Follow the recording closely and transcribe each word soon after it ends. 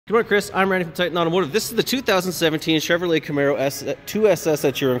Good morning, Chris. I'm Randy from Titan Automotive. This is the 2017 Chevrolet Camaro 2SS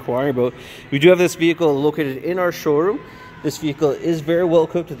that you're inquiring about. We do have this vehicle located in our showroom. This vehicle is very well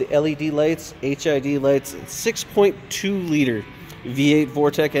equipped with the LED lights, HID lights, 6.2 liter V8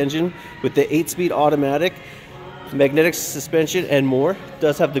 Vortec engine with the 8-speed automatic, magnetic suspension, and more. It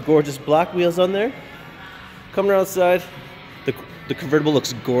does have the gorgeous black wheels on there. Coming around outside, the convertible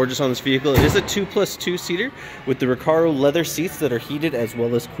looks gorgeous on this vehicle. It is a 2+2 seater with the Recaro leather seats that are heated as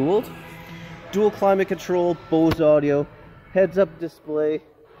well as cooled. Dual climate control, Bose audio, heads-up display,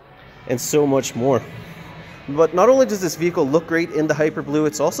 and so much more. But not only does this vehicle look great in the Hyper Blue,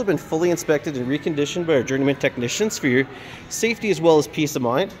 it's also been fully inspected and reconditioned by our journeyman technicians for your safety as well as peace of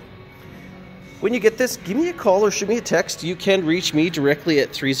mind. When you get this, give me a call or shoot me a text. You can reach me directly at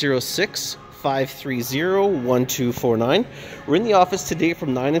 306-530-1249. We're in the office today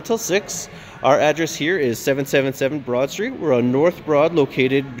from 9 until 6. Our address here is 777 Broad Street. We're on North Broad,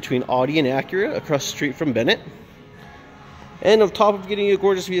 located between Audi and Acura, across the street from Bennett. And on top of getting you a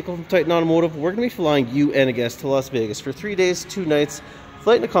gorgeous vehicle from Titan Automotive, we're going to be flying you and a guest to Las Vegas for 3 days, 2 nights,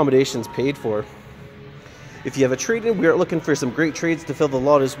 flight and accommodations paid for. If you have a trade-in, we are looking for some great trades to fill the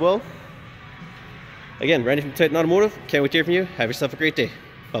lot as well. Again, Randy from Titan Automotive. Can't wait to hear from you. Have yourself a great day.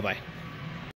 Bye-bye.